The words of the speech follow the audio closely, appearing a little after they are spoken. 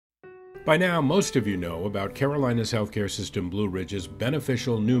By now, most of you know about Carolina's healthcare system Blue Ridge's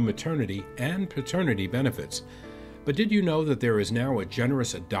beneficial new maternity and paternity benefits. But did you know that there is now a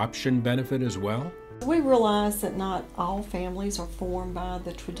generous adoption benefit as well? We realize that not all families are formed by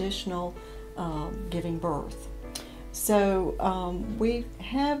the traditional giving birth. So we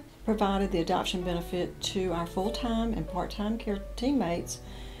have provided the adoption benefit to our full-time and part-time care teammates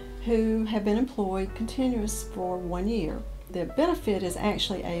who have been employed continuous for 1 year. The benefit is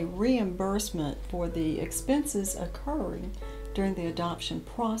actually a reimbursement for the expenses occurring during the adoption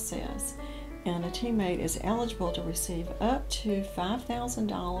process, and a teammate is eligible to receive up to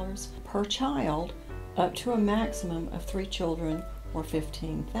 $5,000 per child, up to a maximum of 3 children or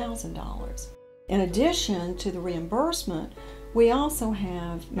 $15,000. In addition to the reimbursement, we also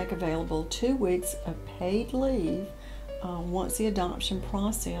make available 2 weeks of paid leave once the adoption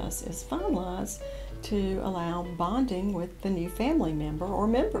process is finalized, to allow bonding with the new family member or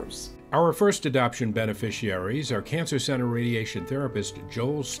members. Our first adoption beneficiaries are Cancer Center radiation therapist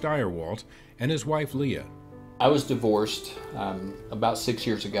Joel Steyerwalt and his wife Leah. I was divorced about 6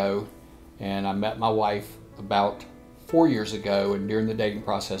 years ago, and I met my wife about 4 years ago, and during the dating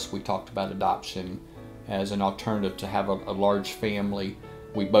process we talked about adoption as an alternative to have a large family.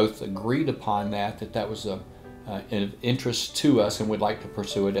 We both agreed upon that was of interest to us and would like to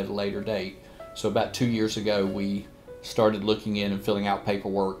pursue it at a later date. So about 2 years ago, we started looking in and filling out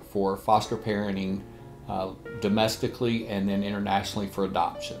paperwork for foster parenting domestically and then internationally for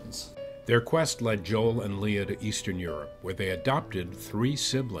adoptions. Their quest led Joel and Leah to Eastern Europe, where they adopted 3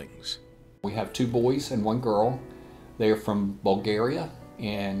 siblings. We have 2 boys and 1 girl. They are from Bulgaria,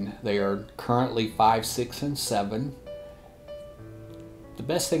 and they are currently 5, 6, and 7. The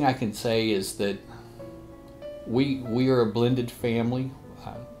best thing I can say is that we are a blended family.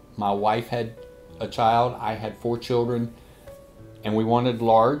 My wife had a child, I had 4 children, and we wanted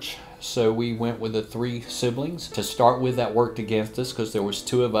large, so we went with the 3 siblings. To start with, that worked against us because there was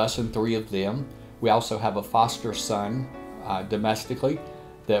 2 of us and 3 of them. We also have a foster son domestically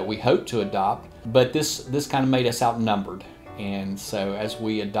that we hope to adopt, but this kind of made us outnumbered. And so as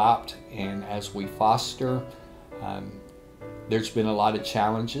we adopt and as we foster, there's been a lot of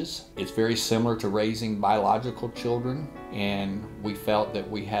challenges. It's very similar to raising biological children, and we felt that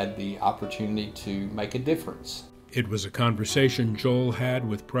we had the opportunity to make a difference. It was a conversation Joel had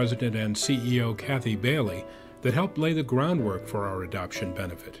with President and CEO Kathy Bailey that helped lay the groundwork for our adoption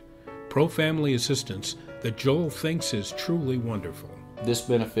benefit, pro-family assistance that Joel thinks is truly wonderful. This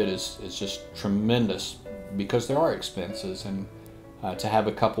benefit is just tremendous because there are expenses, and to have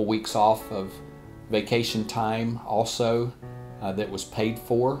a couple weeks off of vacation time also that was paid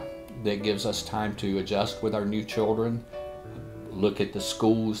for, that gives us time to adjust with our new children, look at the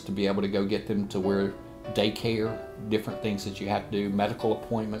schools to be able to go get them to where daycare, different things that you have to do, medical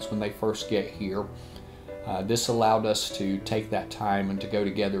appointments when they first get here. This allowed us to take that time and to go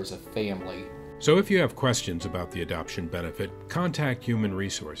together as a family. So if you have questions about the adoption benefit, contact Human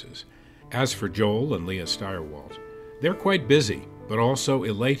Resources. As for Joel and Leah Steyerwalt, they're quite busy, but also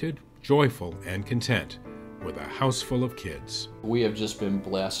elated, joyful, and content with a house full of kids. We have just been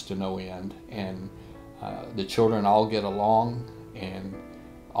blessed to no end, and the children all get along, and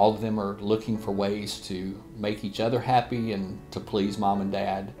all of them are looking for ways to make each other happy and to please mom and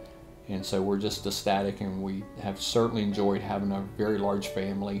dad. And so we're just ecstatic, and we have certainly enjoyed having a very large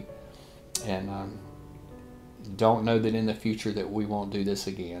family, and don't know that in the future that we won't do this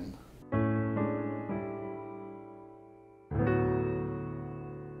again.